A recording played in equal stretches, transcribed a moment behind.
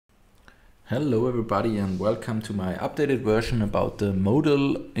Hello everybody and welcome to my updated version about the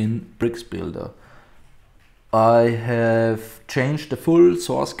modal in Bricks Builder. I have changed the full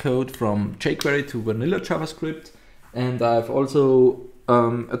source code from jQuery to vanilla JavaScript, and I've also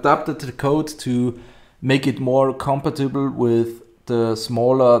adapted the code to make it more compatible with the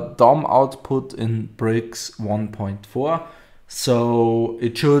smaller DOM output in Bricks 1.4. So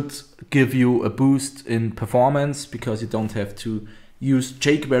it should give you a boost in performance because you don't have to use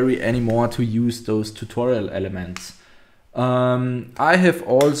jQuery anymore to use those tutorial elements. I have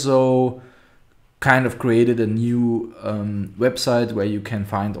also kind of created a new website where you can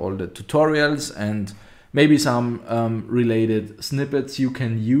find all the tutorials and maybe some related snippets you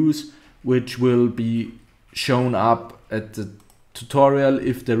can use, which will be shown up at the tutorial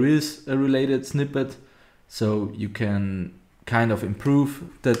if there is a related snippet. So you can kind of improve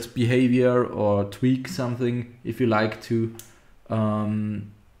that behavior or tweak something if you like to.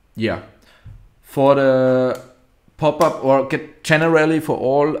 For the pop-up or generally for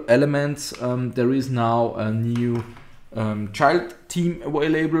all elements, there is now a new child theme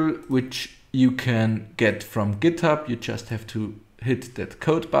available, which you can get from GitHub. You just have to hit that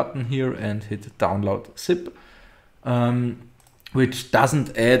code button here and hit download zip, which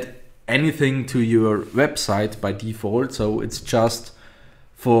doesn't add anything to your website by default. So it's just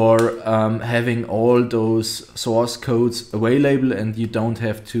for having all those source codes available, and you don't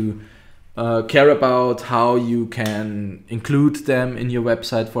have to care about how you can include them in your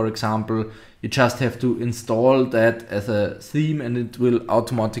website, for example. You just have to install that as a theme and it will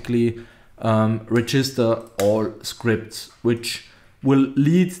automatically register all scripts, which will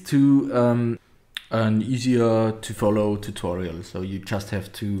lead to an easier to follow tutorial. So you just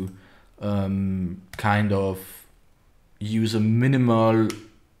have to kind of use minimal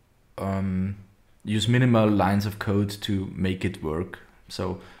lines of code to make it work.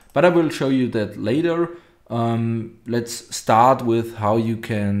 But I will show you that later. Let's start with how you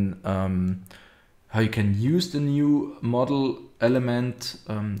can use the new model element.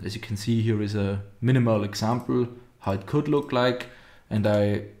 As you can see, here is a minimal example how it could look like, and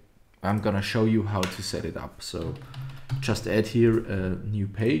I'm gonna show you how to set it up. So just add here a new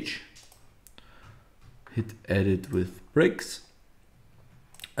page, hit edit with bricks.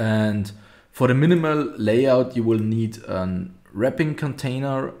 And for the minimal layout, you will need a wrapping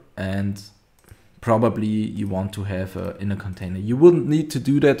container, and probably you want to have an inner container. You wouldn't need to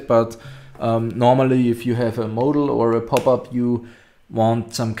do that, but normally if you have a modal or a pop-up, you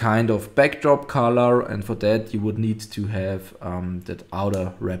want some kind of backdrop color, and for that you would need to have that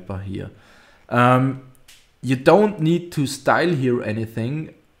outer wrapper here. You don't need to style here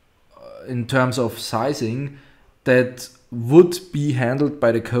anything in terms of sizing. That would be handled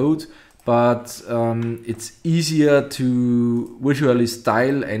by the code, but it's easier to visually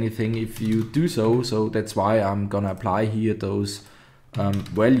style anything if you do so. So that's why I'm gonna apply here those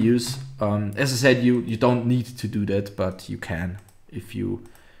values. As I said, you don't need to do that, but you can if you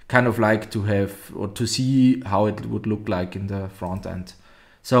kind of like to have or to see how it would look like in the front end.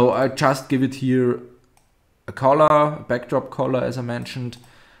 So I just give it here a color, a backdrop color, as I mentioned.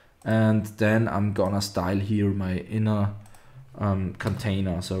 And then I'm gonna style here my inner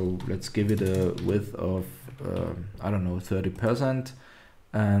container. So let's give it a width of I don't know, 30%.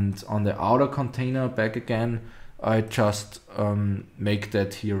 And on the outer container, back again, I just make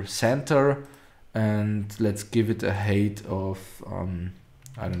that here center, and let's give it a height of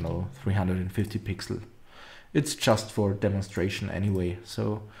I don't know, 350 pixel. It's just for demonstration anyway.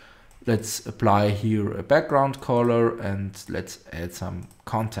 So let's apply here a background color and let's add some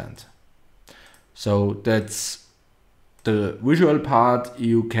content. So that's the visual part.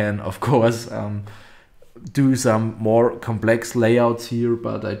 You can of course do some more complex layouts here,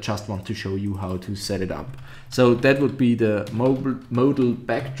 but I just want to show you how to set it up. So that would be the modal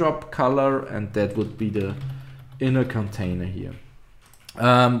backdrop color, and that would be the inner container here.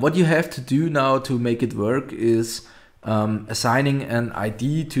 What you have to do now to make it work is assigning an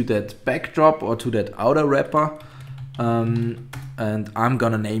ID to that backdrop or to that outer wrapper, and I'm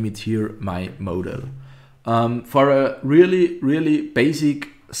gonna name it here my modal. For a really basic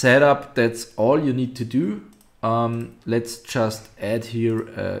setup, that's all you need to do. Let's just add here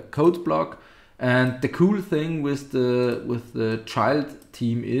a code block, and the cool thing with the child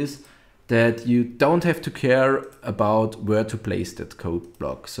theme is that you don't have to care about where to place that code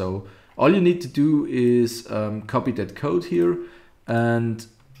block. So all you need to do is copy that code here and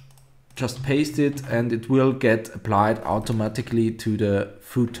just paste it, and it will get applied automatically to the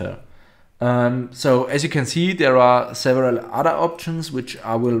footer. So as you can see, there are several other options which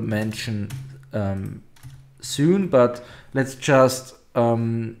I will mention soon, but let's just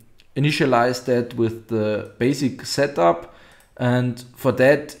initialize that with the basic setup, and for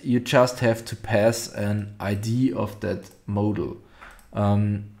that you just have to pass an ID of that modal.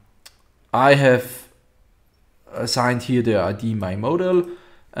 I have assigned here the ID my-modal,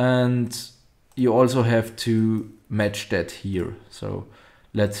 and you also have to match that here. So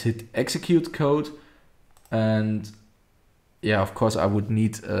let's hit execute code, and yeah, of course I would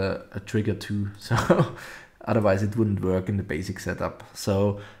need a trigger too, so otherwise it wouldn't work in the basic setup.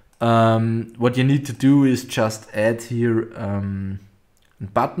 So what you need to do is just add here a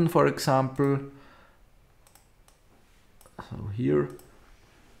button, for example. So here,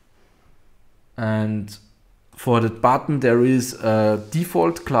 and for the button there is a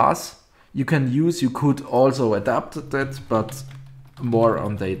default class you can use. You could also adapt that, but more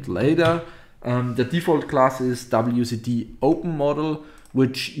on that later. The default class is WCD open model,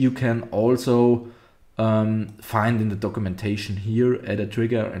 which you can also find in the documentation here. Add a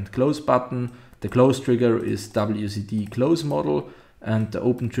trigger and close button. The close trigger is WCD close model, and the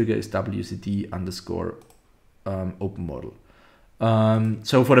open trigger is WCD underscore open model.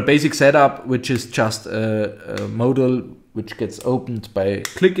 So for the basic setup, which is just a modal which gets opened by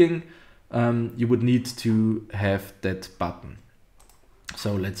clicking, you would need to have that button.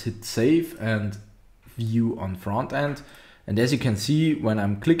 So let's hit save and view on front end. And as you can see, when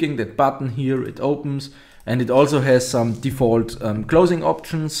I'm clicking that button here, it opens, and it also has some default closing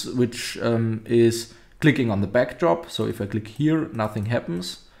options, which is clicking on the backdrop. So if I click here, nothing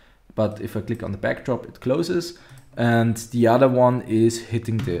happens. But if I click on the backdrop, it closes. And the other one is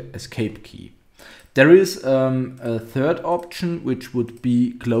hitting the escape key. There is a third option, which would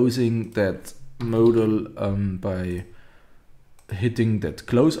be closing that modal by hitting that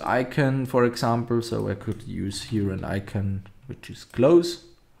close icon, for example. So I could use here an icon which is close.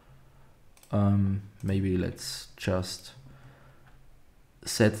 Maybe let's just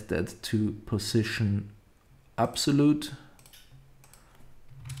set that to position absolute.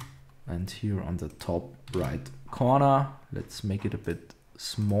 And here on the top right corner, let's make it a bit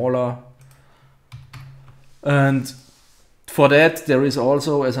smaller. And for that, there is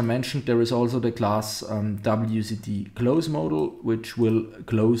also, as I mentioned, there is also the class WCD close modal, which will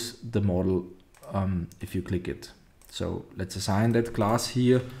close the modal if you click it. So let's assign that class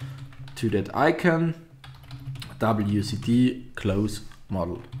here to that icon, WCD close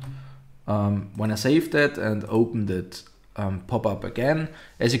model. When I save that and open that pop-up again,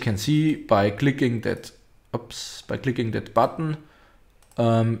 as you can see, by clicking that button,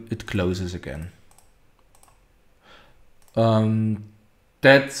 it closes again.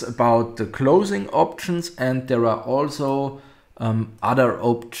 That's about the closing options, and there are also other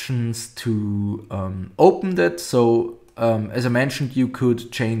options to open that. So as I mentioned, you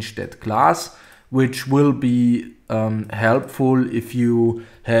could change that class, which will be helpful if you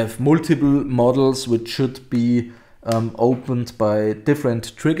have multiple models which should be opened by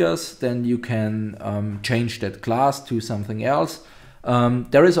different triggers. Then you can change that class to something else.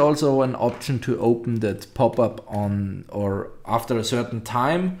 There is also an option to open that pop-up on or after a certain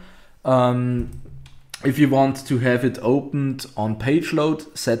time. If you want to have it opened on page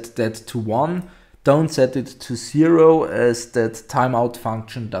load, set that to 1. Don't set it to 0, as that timeout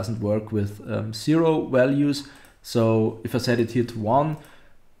function doesn't work with 0 values. So if I set it here to 1,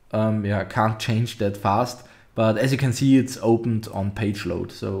 yeah, I can't change that fast. But as you can see, it's opened on page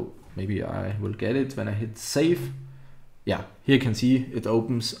load. So maybe I will get it when I hit save. Yeah, here you can see it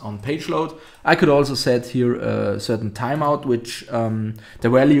opens on page load. I could also set here a certain timeout, which the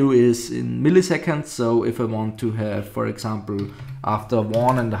value is in milliseconds. So if I want to have, for example, after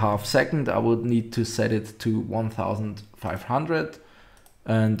 1.5 seconds, I would need to set it to 1500.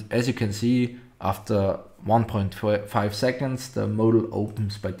 And as you can see, after 1.5 seconds, the modal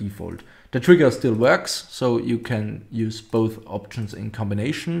opens by default. The trigger still works, so you can use both options in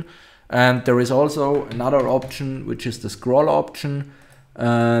combination. And there is also another option, which is the scroll option,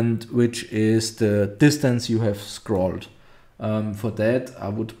 and which is the distance you have scrolled. For that, I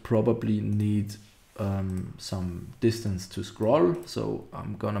would probably need some distance to scroll. So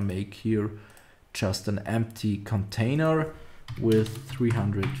I'm gonna make here just an empty container with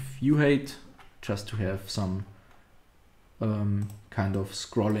 300 view height, just to have some kind of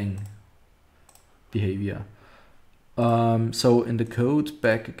scrolling behavior. So in the code,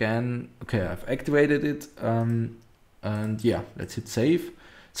 back again, okay, I've activated it, and yeah, let's hit save.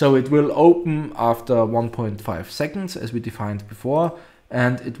 So it will open after 1.5 seconds as we defined before,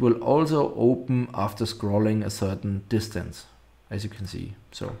 and it will also open after scrolling a certain distance, as you can see.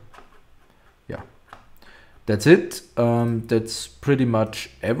 So yeah, that's it. That's pretty much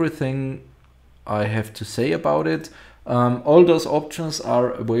everything I have to say about it. All those options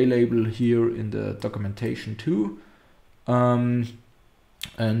are available here in the documentation too. And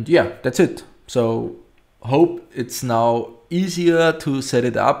yeah, that's it. So hope it's now easier to set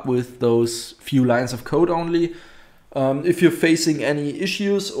it up with those few lines of code only. If you're facing any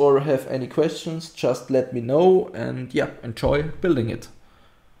issues or have any questions, just let me know, and yeah, enjoy building it.